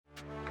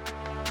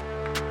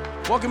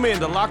Welcome in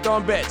to Locked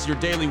On Bets, your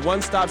daily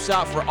one-stop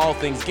shop for all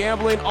things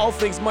gambling, all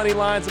things money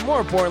lines, and more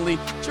importantly,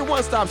 it's your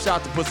one-stop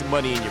shop to put some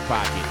money in your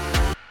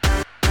pocket.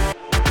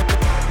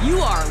 You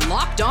are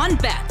Locked On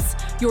Bets,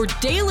 your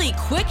daily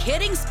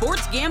quick-hitting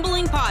sports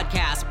gambling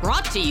podcast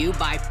brought to you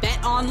by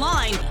Bet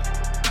Online.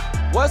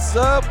 What's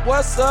up?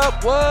 What's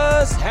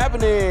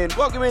happening?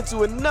 Welcome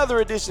into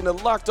another edition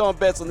of Locked On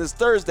Bets on this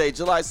Thursday,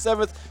 July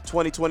 7th,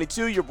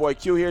 2022. Your boy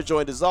Q here,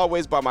 joined as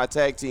always by my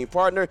tag team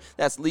partner.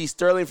 That's Lee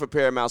Sterling from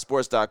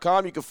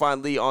ParamountSports.com. You can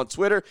find Lee on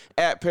Twitter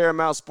at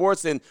Paramount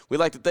Sports. And we'd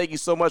like to thank you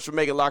so much for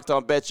making Locked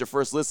On Bets your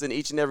first listen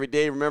each and every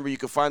day. Remember, you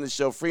can find the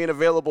show free and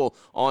available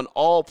on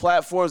all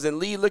platforms. And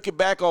Lee, looking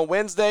back on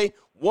Wednesday,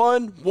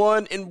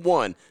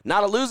 1-1-1.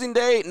 Not a losing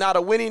day, not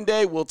a winning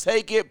day. We'll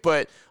take it,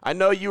 but I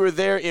know you were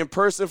there in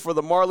person for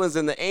the Marlins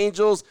and the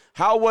Angels.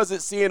 How was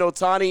it seeing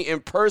Ohtani in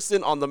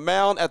person on the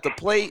mound at the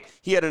plate?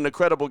 He had an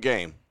incredible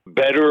game.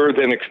 Better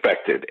than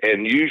expected.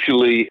 And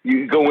usually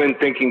you go in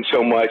thinking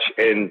so much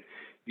and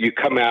you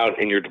come out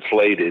and you're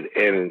deflated,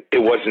 and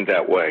it wasn't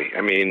that way.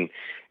 I mean,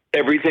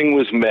 everything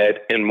was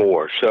met and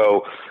more.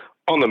 So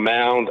on the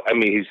mound, I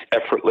mean, he's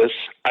effortless.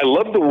 I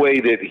love the way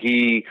that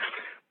he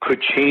could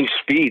change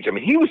speeds. I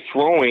mean, he was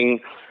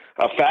throwing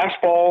a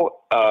fastball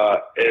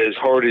as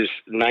hard as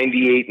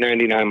 98,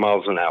 99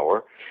 miles an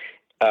hour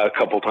a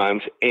couple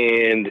times.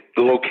 And his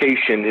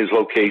location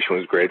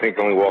was great. I think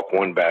he only walked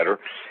one batter.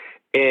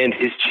 And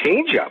his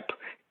changeup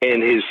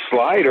and his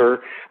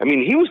slider, I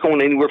mean, he was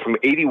going anywhere from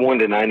 81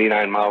 to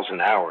 99 miles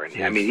an hour.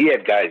 And I mean, he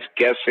had guys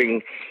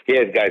guessing. He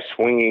had guys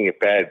swinging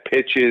at bad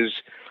pitches.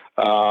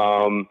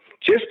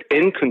 Just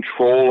in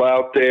control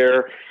out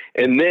there.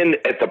 And then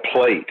at the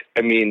plate,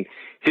 I mean,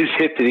 his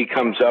hit that he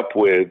comes up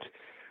with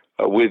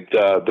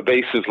the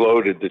bases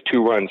loaded, the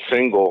 2-run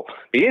single,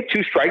 he had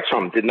 2 strikes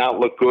on him, did not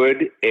look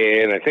good,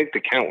 and I think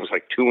the count was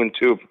like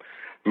 2-2,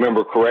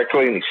 remember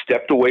correctly, and he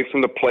stepped away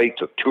from the plate,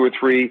 took 2 or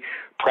 3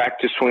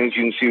 practice swings.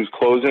 You can see he was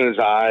closing his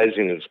eyes,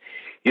 and he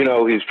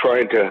was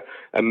trying to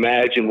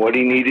imagine what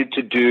he needed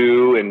to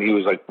do, and he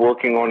was like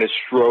working on his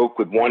stroke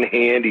with one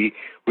hand. He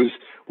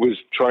was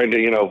trying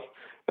to,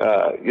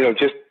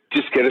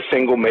 just get a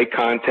single, make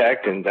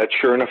contact, and that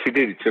sure enough he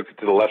did. He took it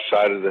to the left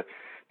side of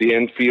the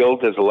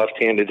infield as a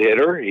left-handed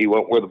hitter. He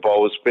went where the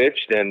ball was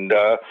pitched, and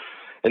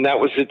that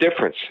was the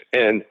difference.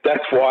 And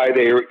that's why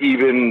they are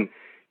even,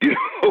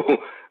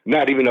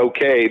 not even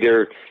okay.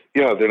 They're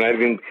not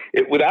even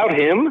without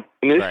him.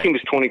 I mean, this team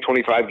is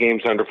 25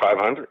 games under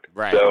 500.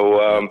 Right.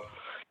 So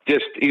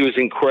he was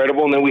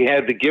incredible. And then we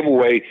had the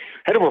giveaway.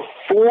 Had over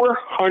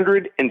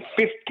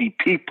 450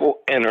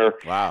 people enter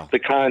the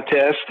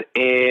contest,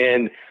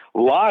 and a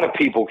lot of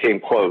people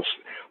came close,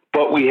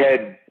 but we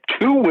had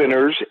 2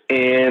 winners,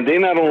 and they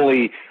not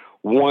only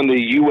won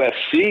the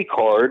UFC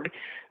card,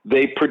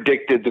 they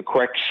predicted the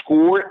correct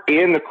score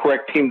and the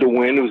correct team to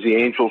win. It was the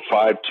Angels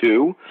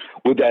 5-2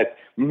 with that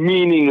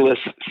meaningless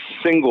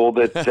single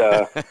that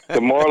the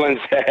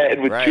Marlins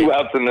had with 2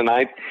 outs in the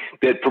ninth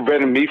that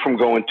prevented me from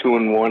going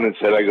 2-1 and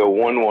said I go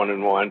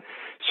 1-1-1.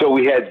 So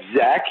we had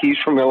Zach. He's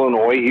from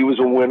Illinois. He was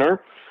a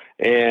winner,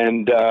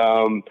 and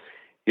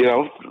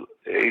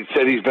he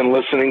said he's been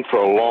listening for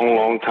a long,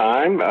 long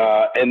time.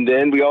 And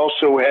then we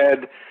also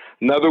had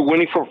another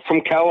winning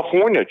from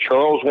California,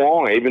 Charles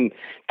Wong. I even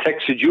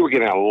texted you. We're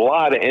getting a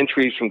lot of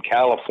entries from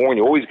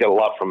California. Always get a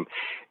lot from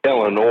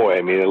Illinois.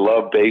 I mean, I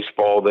love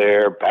baseball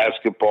there,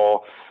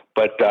 basketball.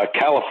 But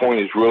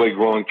California is really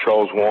growing.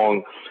 Charles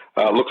Wong,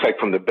 looks like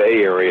from the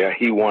Bay Area,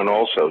 he won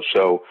also.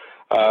 So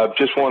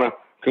just want to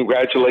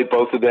congratulate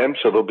both of them.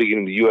 So they'll be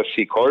getting the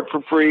UFC card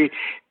for free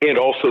and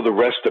also the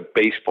rest of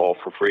baseball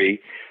for free.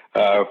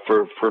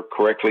 For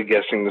correctly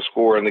guessing the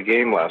score in the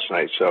game last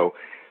night. So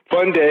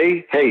fun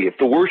day. Hey, if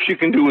the worst you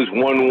can do is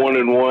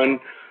 1-1-1,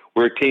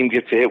 where a team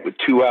gets a hit with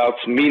 2 outs,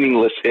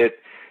 meaningless hit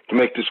to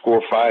make the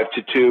score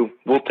 5-2,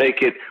 we'll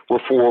take it. We're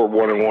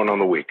 4-1-1 on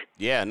the week.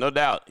 Yeah, no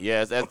doubt.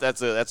 Yeah,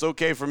 that's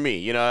okay for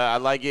me. I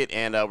like it,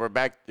 and we're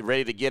back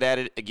ready to get at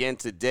it again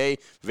today.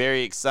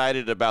 Very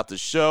excited about the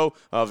show.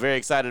 Very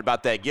excited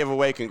about that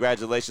giveaway.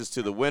 Congratulations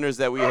to the winners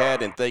that we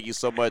had, and thank you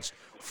so much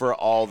for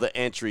all the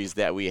entries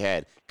that we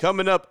had.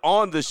 Coming up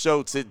on the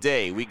show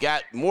today, we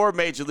got more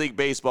Major League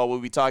Baseball we'll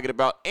be talking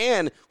about,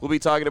 and we'll be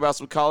talking about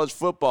some college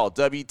football.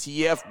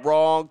 WTF,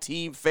 wrong,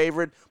 team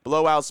favorite,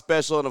 blowout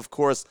special, and, of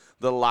course,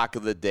 the lock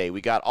of the day. We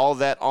got all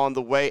that on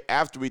the way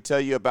after we tell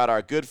you about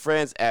our good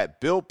friends at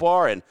Built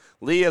Bar. And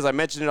Lee, as I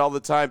mention it all the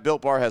time,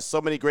 Built Bar has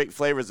so many great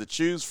flavors to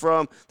choose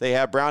from. They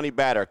have brownie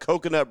batter,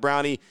 coconut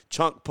brownie,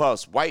 chunk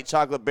puffs, white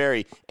chocolate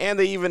berry, and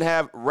they even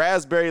have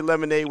raspberry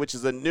lemonade, which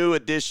is a new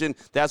addition.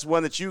 That's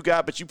one that you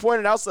got, but you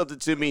pointed out something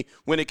to me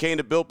when it came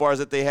to Built Bars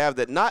that they have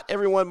that not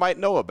everyone might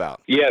know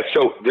about. Yeah,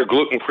 so they're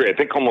gluten-free. I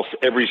think almost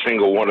every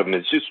single one of them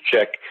is. Just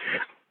check.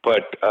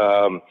 But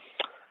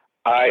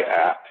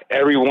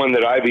every one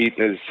that I've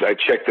eaten I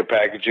check the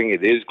packaging.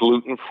 It is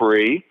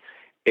gluten-free.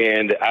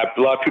 And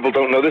a lot of people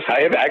don't know this.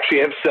 I actually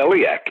have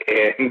celiac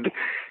and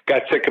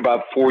got sick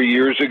about 4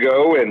 years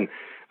ago. And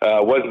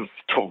wasn't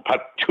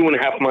about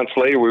 2.5 months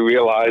later we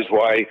realized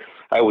why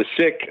I was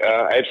sick.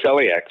 I have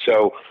celiac.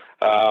 So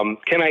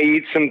Can I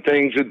eat some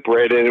things with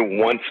bread in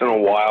it once in a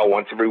while,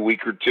 once every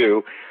week or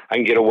two? I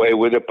can get away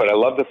with it, but I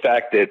love the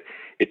fact that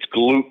it's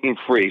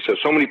gluten-free.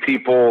 So many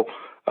people,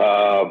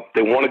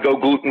 they want to go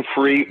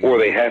gluten-free or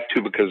they have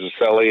to because of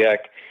celiac.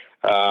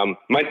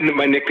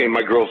 My nickname,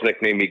 my girls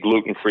nickname me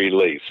Gluten-Free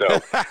Lee.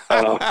 So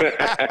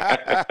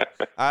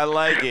I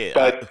like it.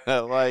 But I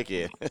like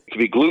it. To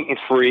be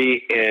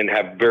gluten-free and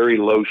have very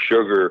low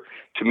sugar,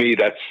 to me,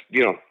 that's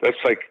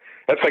like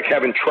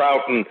having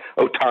Trout and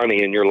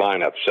Ohtani in your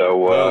lineup.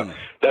 So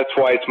that's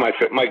why it's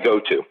my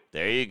go-to.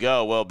 There you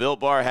go. Well,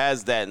 Built Bar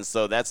has that, and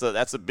so that's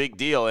a big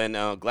deal.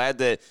 And glad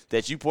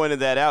that you pointed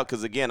that out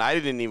because, again, I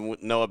didn't even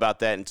know about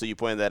that until you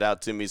pointed that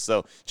out to me.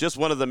 So just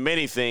one of the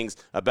many things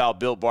about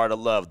Built Bar to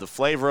love. The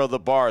flavor of the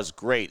bar is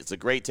great. It's a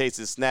great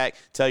tasting snack.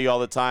 Tell you all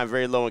the time,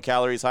 very low in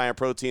calories, high in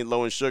protein,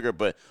 low in sugar,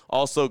 but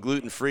also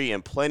gluten-free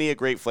and plenty of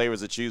great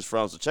flavors to choose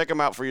from. So check them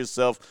out for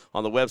yourself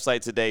on the website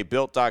today,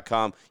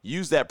 Built.com.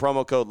 Use that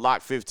promo code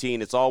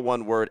LOCK15. It's all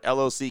one word,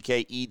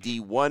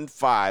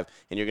 LOCKED15,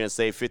 and you're going to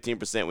save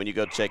 15% when you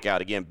go check out.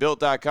 Again,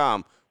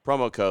 Built.com,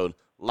 promo code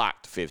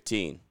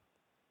LOCKED15.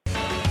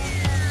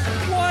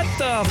 What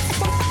the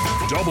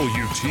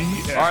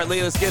WTF? All right,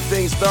 Lee, let's get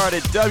things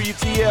started.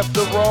 WTF,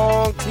 the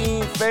wrong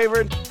team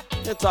favored.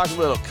 We're going to talk a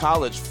little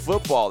college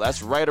football.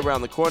 That's right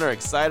around the corner.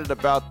 Excited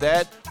about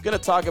that. We're going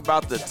to talk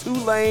about the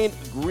Tulane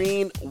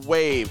Green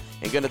Wave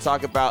and going to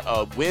talk about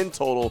a win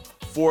total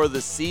for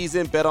the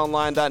season.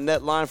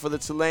 BetOnline.net line for the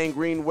Tulane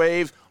Green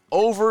Wave.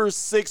 Over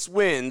 6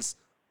 wins,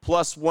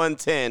 plus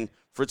 110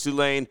 for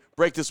Tulane.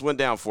 Break this one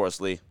down for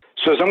us, Lee.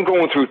 So as I'm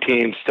going through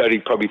teams,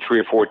 studied probably 3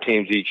 or 4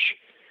 teams each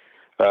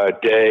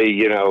day,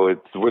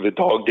 we're the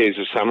dog days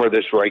of summer. This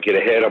is where I get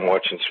ahead. I'm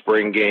watching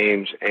spring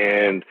games.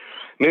 And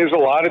I mean, there's a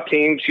lot of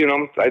teams,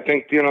 I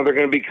think, they're going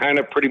to be kind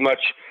of pretty much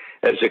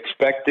as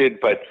expected.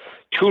 But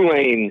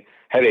Tulane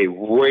had a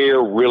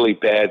rare, really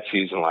bad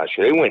season last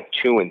year. They went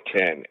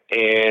 2-10.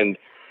 And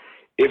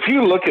if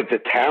you look at the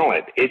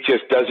talent, it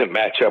just doesn't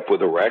match up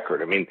with the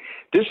record. I mean,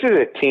 this is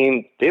a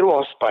team, they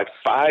lost by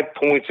 5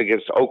 points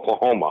against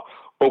Oklahoma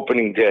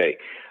opening day.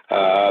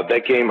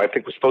 That game, I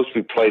think, was supposed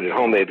to be played at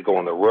home. They had to go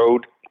on the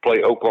road,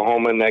 play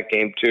Oklahoma in that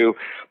game too.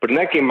 But in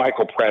that game,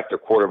 Michael Pratt, their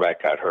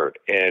quarterback, got hurt.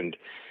 And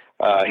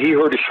he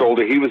hurt his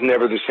shoulder. He was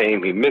never the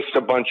same. He missed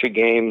a bunch of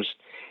games.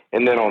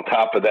 And then on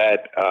top of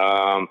that,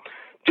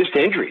 just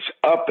injuries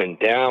up and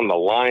down the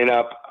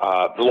lineup.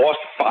 They lost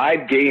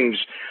 5 games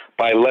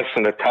by less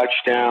than a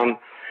touchdown.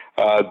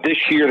 This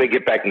year, they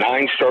get back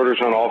 9 starters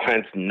on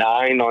offense,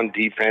 9 on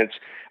defense.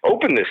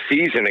 Open the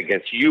season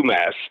against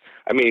UMass.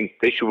 I mean,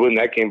 they should win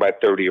that game by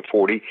 30 or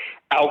 40.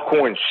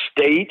 Alcorn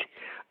State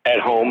at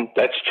home,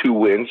 that's 2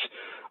 wins.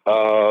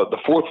 The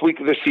 4th week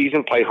of the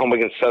season, play home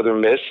against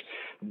Southern Miss.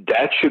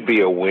 That should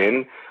be a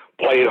win.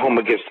 Play at home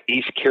against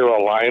East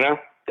Carolina.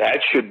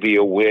 That should be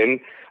a win.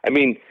 I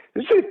mean,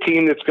 this is a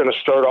team that's going to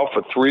start off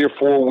with 3 or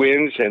 4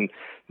 wins, and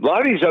a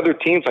lot of these other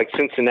teams like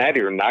Cincinnati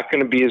are not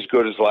going to be as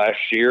good as last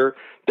year.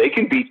 They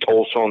can beat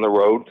Tulsa on the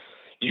road.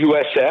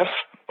 USF,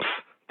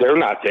 they're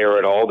not there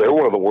at all. They're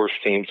one of the worst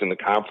teams in the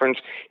conference.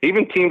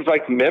 Even teams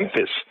like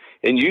Memphis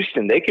and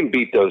Houston, they can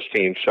beat those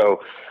teams.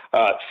 So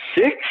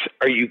 6,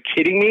 are you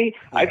kidding me?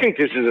 I think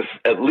this is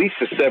at least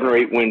a 7 or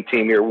 8 win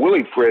team here.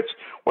 Willie Fritz,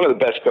 one of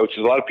the best coaches.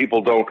 A lot of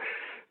people don't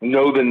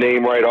know the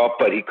name right off,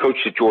 but he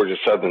coached at Georgia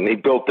Southern. He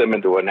built them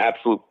into an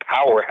absolute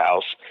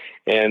powerhouse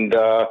and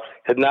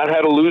had not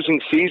had a losing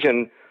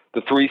season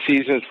the 3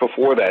 seasons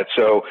before that.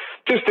 So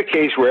just a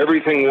case where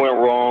everything went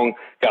wrong,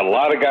 got a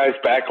lot of guys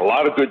back, a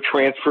lot of good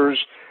transfers,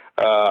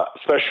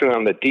 especially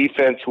on the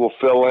defense who will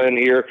fill in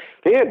here.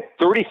 They had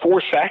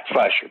 34 sacks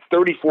last year,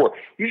 34.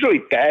 Usually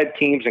bad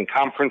teams in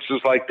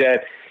conferences like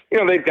that,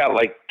 they've got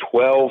like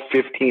 12,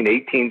 15,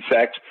 18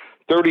 sacks,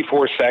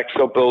 34 sacks.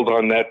 They'll build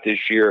on that this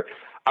year.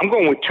 I'm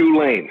going with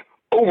Tulane,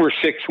 over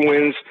 6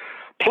 wins,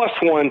 plus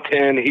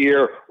 110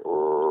 here.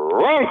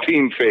 Wrong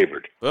team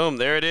favored. Boom,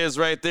 there it is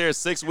right there.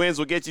 6 wins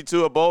will get you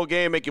to a bowl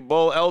game, make you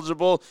bowl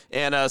eligible,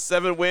 and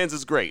 7 wins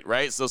is great,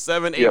 right? So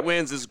 7, 8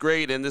 wins is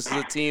great, and this is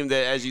a team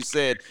that, as you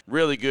said,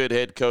 really good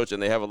head coach,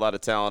 and they have a lot of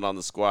talent on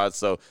the squad.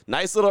 So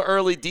nice little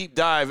early deep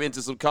dive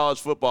into some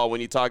college football when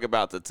you talk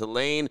about the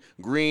Tulane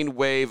Green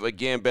Wave.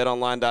 Again,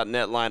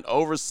 BetOnline.net line,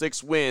 over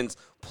 6 wins,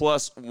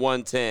 plus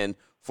 110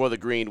 for the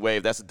Green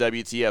Wave. That's the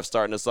WTF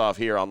starting us off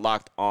here on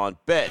Locked On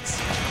Bets.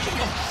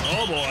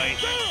 Oh, boy.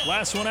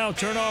 Last one out,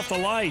 turn off the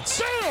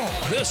lights.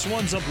 This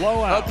one's a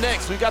blowout. Up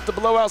next, we got the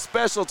blowout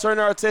special. Turn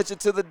our attention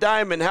to the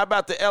diamond. How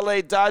about the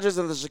L.A. Dodgers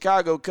and the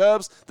Chicago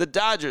Cubs? The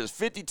Dodgers,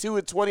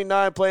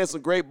 52-29, playing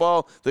some great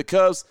ball. The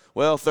Cubs,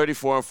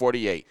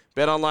 34-48.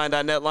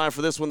 BetOnline.net line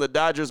for this one. The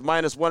Dodgers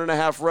minus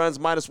 1.5 runs,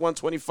 minus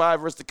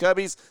 125 versus the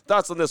Cubbies.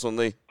 Thoughts on this one,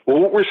 Lee? Well,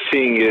 what we're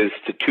seeing is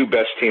the 2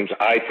 best teams,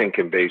 I think,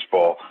 in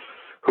baseball,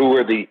 who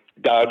are the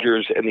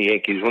Dodgers and the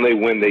Yankees. When they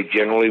win, they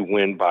generally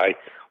win by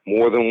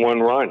more than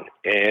 1 run.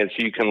 And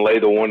so you can lay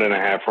the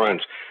 1.5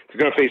 runs. They're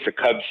going to face a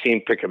Cubs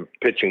team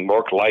pitching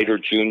Mark Leiter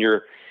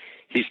Jr.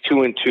 He's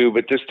 2-2,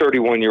 but this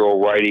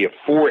 31-year-old righty, a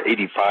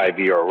 4.85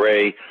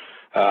 ERA,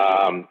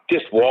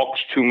 just walks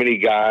too many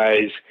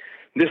guys,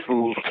 This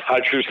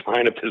Dodgers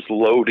lineup is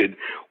loaded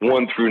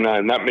 1 through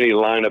 9. Not many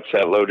lineups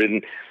that loaded.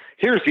 And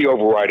here's the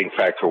overriding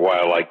factor why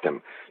I like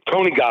them.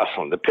 Tony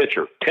Gonsolin, the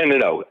pitcher,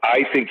 10-0.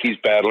 I think he's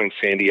battling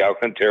Sandy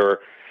Alcantara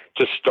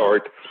to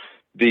start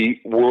the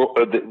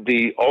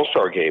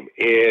All-Star game.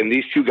 And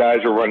these two guys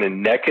are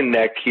running neck and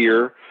neck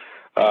here.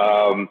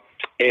 And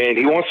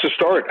he wants to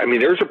start. I mean,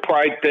 there's a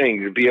pride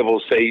thing to be able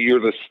to say you're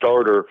the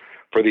starter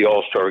for the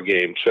All-Star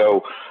game.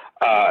 So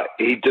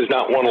he does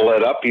not want to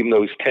let up, even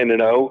though he's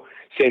 10-0.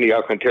 Sandy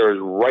Alcantara is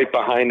right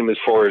behind him as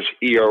far as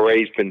ERA.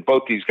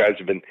 Both these guys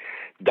have been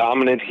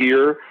dominant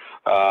here.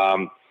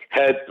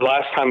 Had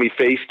last time he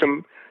faced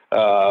him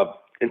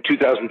in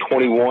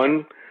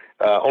 2021,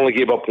 only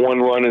gave up 1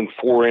 run in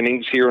 4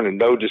 innings here and a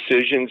no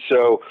decision.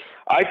 So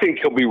I think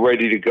he'll be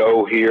ready to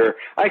go here.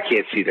 I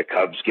can't see the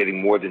Cubs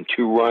getting more than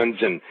 2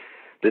 runs, and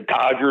the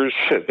Dodgers,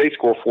 they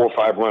score 4 or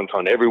 5 runs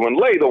on everyone.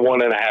 Lay the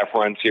 1.5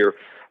 runs here,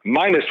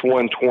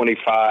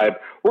 -125.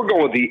 We're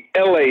going with the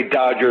LA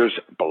Dodgers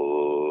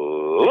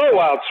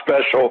blowout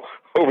special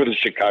over the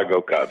Chicago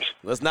Cubs.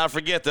 Let's not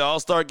forget the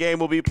All-Star game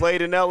will be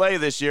played in L.A.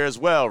 this year as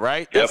well,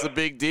 right? That's a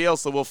big deal.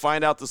 So we'll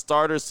find out the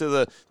starters to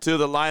the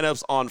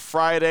lineups on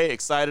Friday.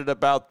 Excited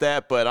about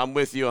that, but I'm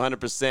with you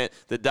 100%.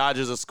 The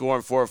Dodgers are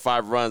scoring 4 or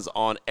 5 runs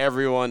on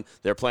everyone.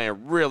 They're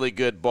playing really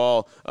good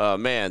ball.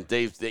 Man,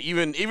 they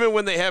even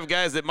when they have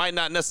guys that might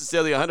not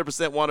necessarily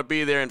 100% want to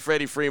be there, and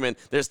Freddie Freeman,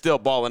 they're still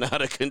balling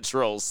out of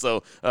control.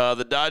 So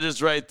the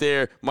Dodgers right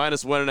there,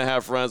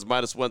 -1.5 runs,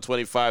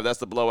 -125. That's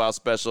the blowout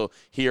special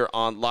here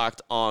on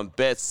Locked On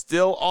Bets.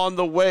 Still on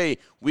the way,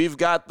 we've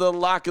got the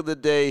lock of the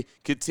day,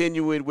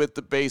 continuing with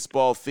the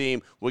baseball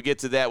theme. We'll get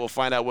to that. We'll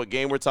find out what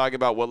game we're talking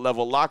about, what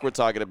level lock we're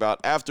talking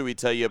about, after we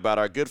tell you about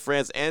our good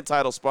friends and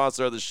title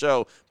sponsor of the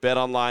show,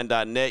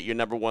 BetOnline.net, your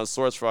 #1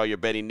 source for all your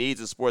betting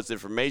needs and sports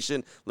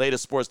information,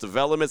 latest sports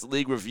developments,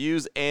 league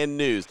reviews, and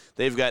news.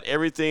 They've got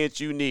everything that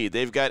you need.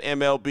 They've got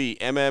MLB,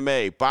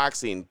 MMA,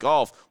 boxing,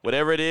 golf,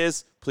 whatever it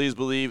is. Please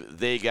believe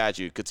they got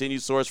you.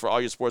 Continued source for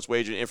all your sports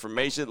wagering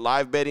information,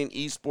 live betting,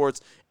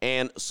 esports,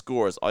 and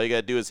scores. All you got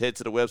to do is head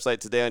to the website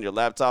today on your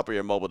laptop or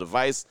your mobile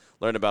device.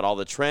 Learn about all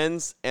the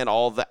trends and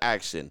all the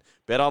action.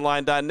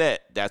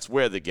 BetOnline.net, that's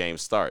where the game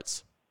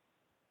starts.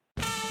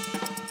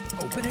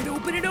 Open it,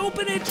 open it,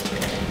 open it.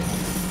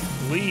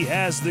 Lee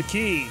has the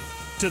key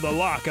to the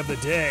lock of the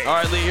day. All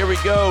right, Lee, here we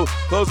go.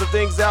 Closing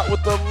things out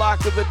with the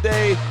lock of the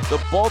day.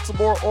 The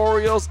Baltimore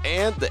Orioles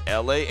and the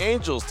LA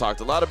Angels.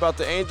 Talked a lot about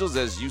the Angels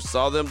as you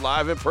saw them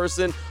live in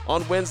person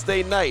on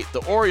Wednesday night.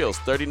 The Orioles,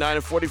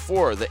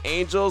 39-44. The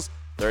Angels,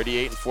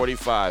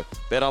 38-45.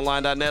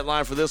 BetOnline.net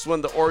line for this one.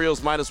 The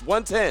Orioles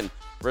 -110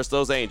 versus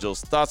those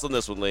Angels. Thoughts on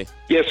this one, Lee?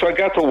 Yeah, so I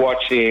got to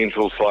watch the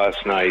Angels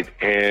last night,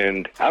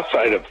 and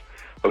outside of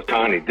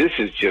Ohtani, this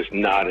is just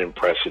not an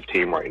impressive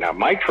team right now.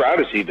 Mike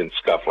Trout is even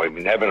scuffling. I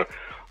mean, having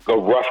a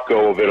rough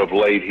go of it of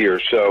late here.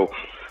 So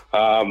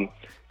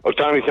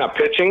Ohtani's not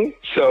pitching,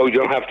 so you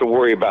don't have to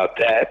worry about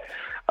that.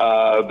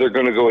 They're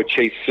going to go with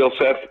Chase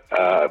Silseth,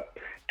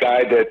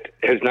 guy that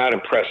has not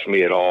impressed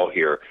me at all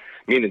here.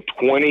 I mean, in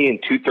 20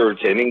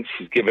 2/3 innings,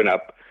 he's given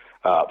up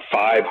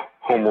 5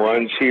 home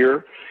runs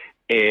here.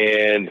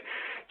 And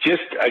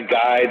just a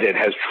guy that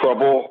has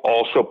trouble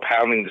also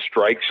pounding the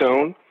strike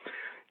zone.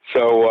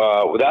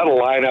 So without a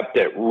lineup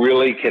that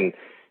really can,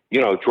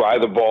 drive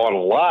the ball on a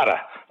lot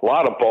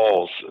of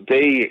balls,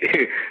 they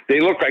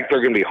look like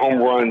they're going to be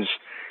home runs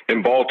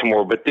in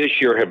Baltimore, but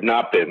this year have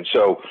not been.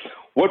 So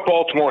what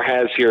Baltimore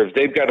has here is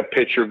they've got a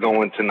pitcher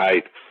going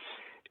tonight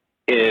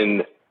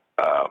in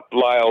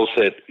Lyles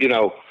that,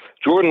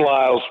 Jordan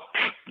Lyles,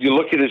 you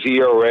look at his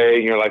ERA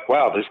and you're like,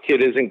 wow, this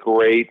kid isn't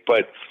great,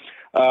 but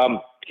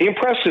he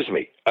impresses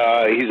me.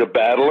 He's a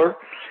battler,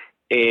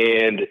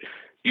 and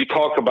you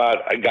talk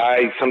about a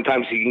guy,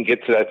 sometimes he can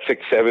get to that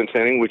 6th, 7th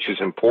inning, which is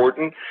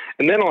important.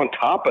 And then on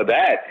top of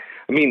that,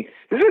 I mean,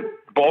 this is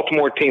a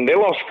Baltimore team. They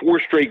lost 4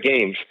 straight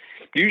games.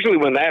 Usually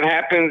when that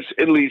happens,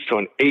 it leads to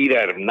an 8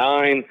 out of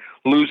 9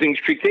 losing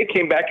streak. They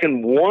came back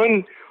and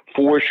won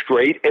 4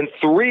 straight, and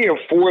 3 or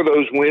 4 of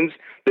those wins,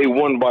 they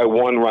won by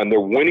 1 run. They're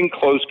winning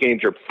close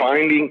games. They're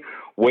finding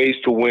ways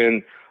to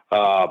win.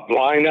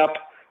 Lineup,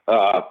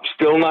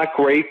 still not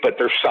great, but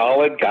they're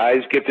solid.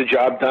 Guys get the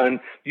job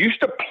done. Used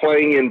to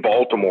playing in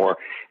Baltimore,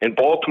 and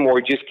Baltimore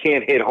just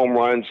can't hit home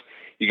runs.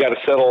 You got to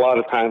settle a lot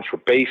of times for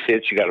base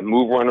hits. You got to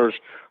move runners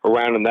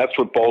around, and that's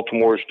what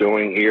Baltimore is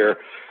doing here.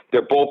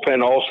 Their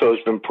bullpen also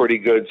has been pretty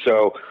good.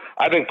 So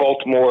I think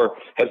Baltimore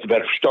has the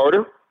better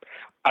starter.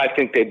 I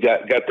think they've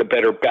got the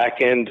better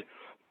back-end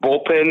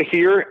bullpen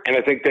here, and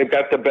I think they've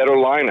got the better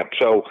lineup.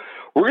 So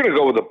we're going to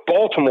go with the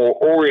Baltimore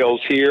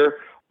Orioles here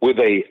with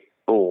a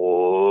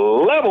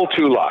level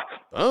 2 lock.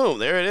 Boom,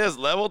 there it is,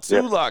 level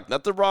 2 lock.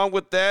 Nothing wrong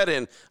with that,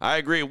 and I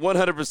agree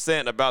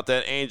 100% about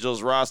that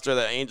Angels roster,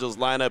 that Angels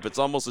lineup. It's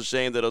almost a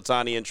shame that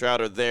Ohtani and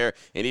Trout are there,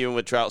 and even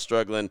with Trout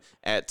struggling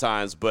at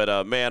times.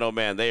 But, man, oh,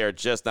 man, they are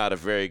just not a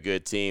very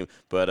good team.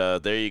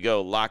 But there you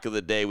go, lock of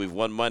the day. We've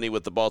won money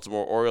with the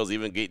Baltimore Orioles,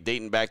 even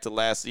dating back to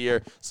last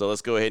year. So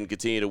let's go ahead and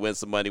continue to win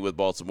some money with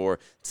Baltimore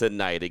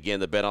tonight. Again,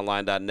 the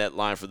betonline.net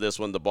line for this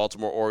one, the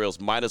Baltimore Orioles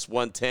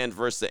 -110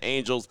 versus the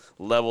Angels,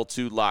 level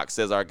 2 lock,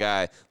 says our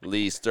guy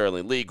Lee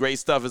Sterling. Lee, great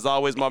stuff as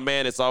always, my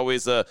man. It's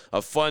always a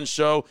fun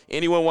show.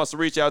 Anyone wants to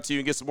reach out to you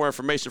and get some more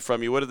information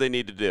from you, what do they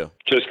need to do?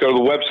 Just go to the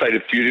website.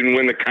 If you didn't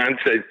win the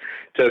contest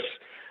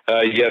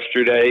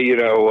yesterday,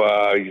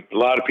 a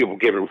lot of people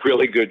gave it a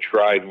really good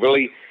try.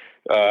 Really,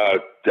 I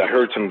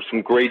heard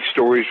some great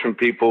stories from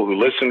people who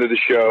listen to the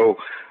show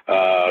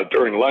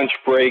during lunch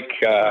break.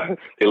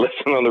 They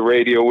listen on the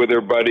radio with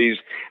their buddies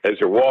as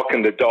they're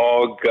walking the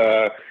dog.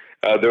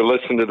 They're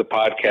listening to the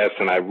podcast,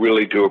 and I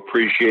really do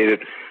appreciate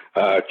it.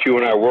 Q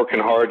and I are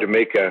working hard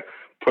to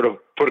put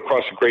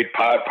across a great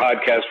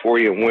podcast for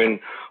you and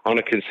win on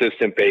a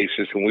consistent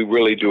basis, and we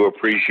really do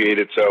appreciate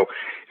it. So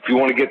if you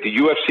want to get the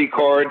UFC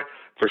card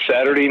for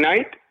Saturday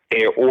night,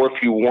 or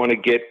if you want to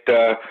get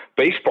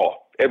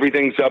baseball,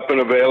 everything's up and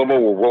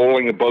available. We're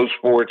rolling in both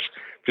sports.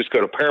 Just go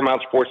to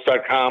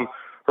ParamountSports.com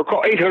or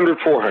call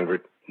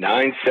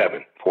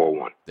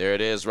 800-400-9741. There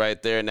it is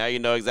right there. Now you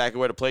know exactly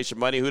where to place your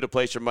money, who to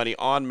place your money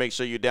on. Make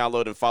sure you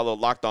download and follow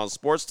Locked On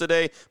Sports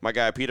today. My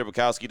guy Peter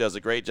Bukowski does a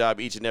great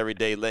job each and every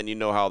day letting you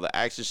know how the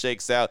action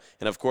shakes out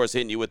and, of course,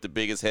 hitting you with the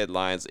biggest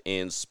headlines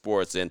in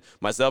sports. And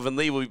myself and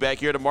Lee will be back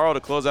here tomorrow to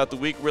close out the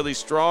week really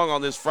strong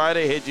on this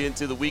Friday, head you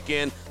into the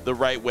weekend the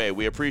right way.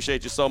 We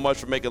appreciate you so much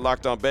for making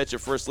Locked On Bets your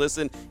first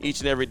listen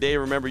each and every day.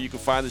 Remember, you can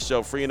find the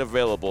show free and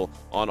available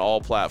on all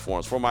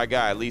platforms. For my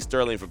guy Lee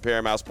Sterling from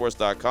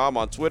ParamountSports.com,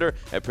 on Twitter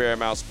at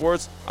Paramount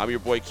Sports, I'm your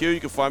boy Q. You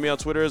can find me on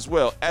Twitter as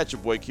well, at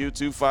your boy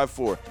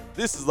Q254.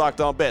 This is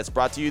Locked On Bets,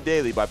 brought to you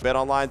daily by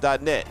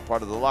BetOnline.net,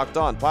 part of the Locked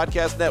On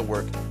Podcast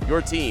Network,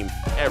 your team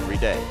every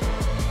day.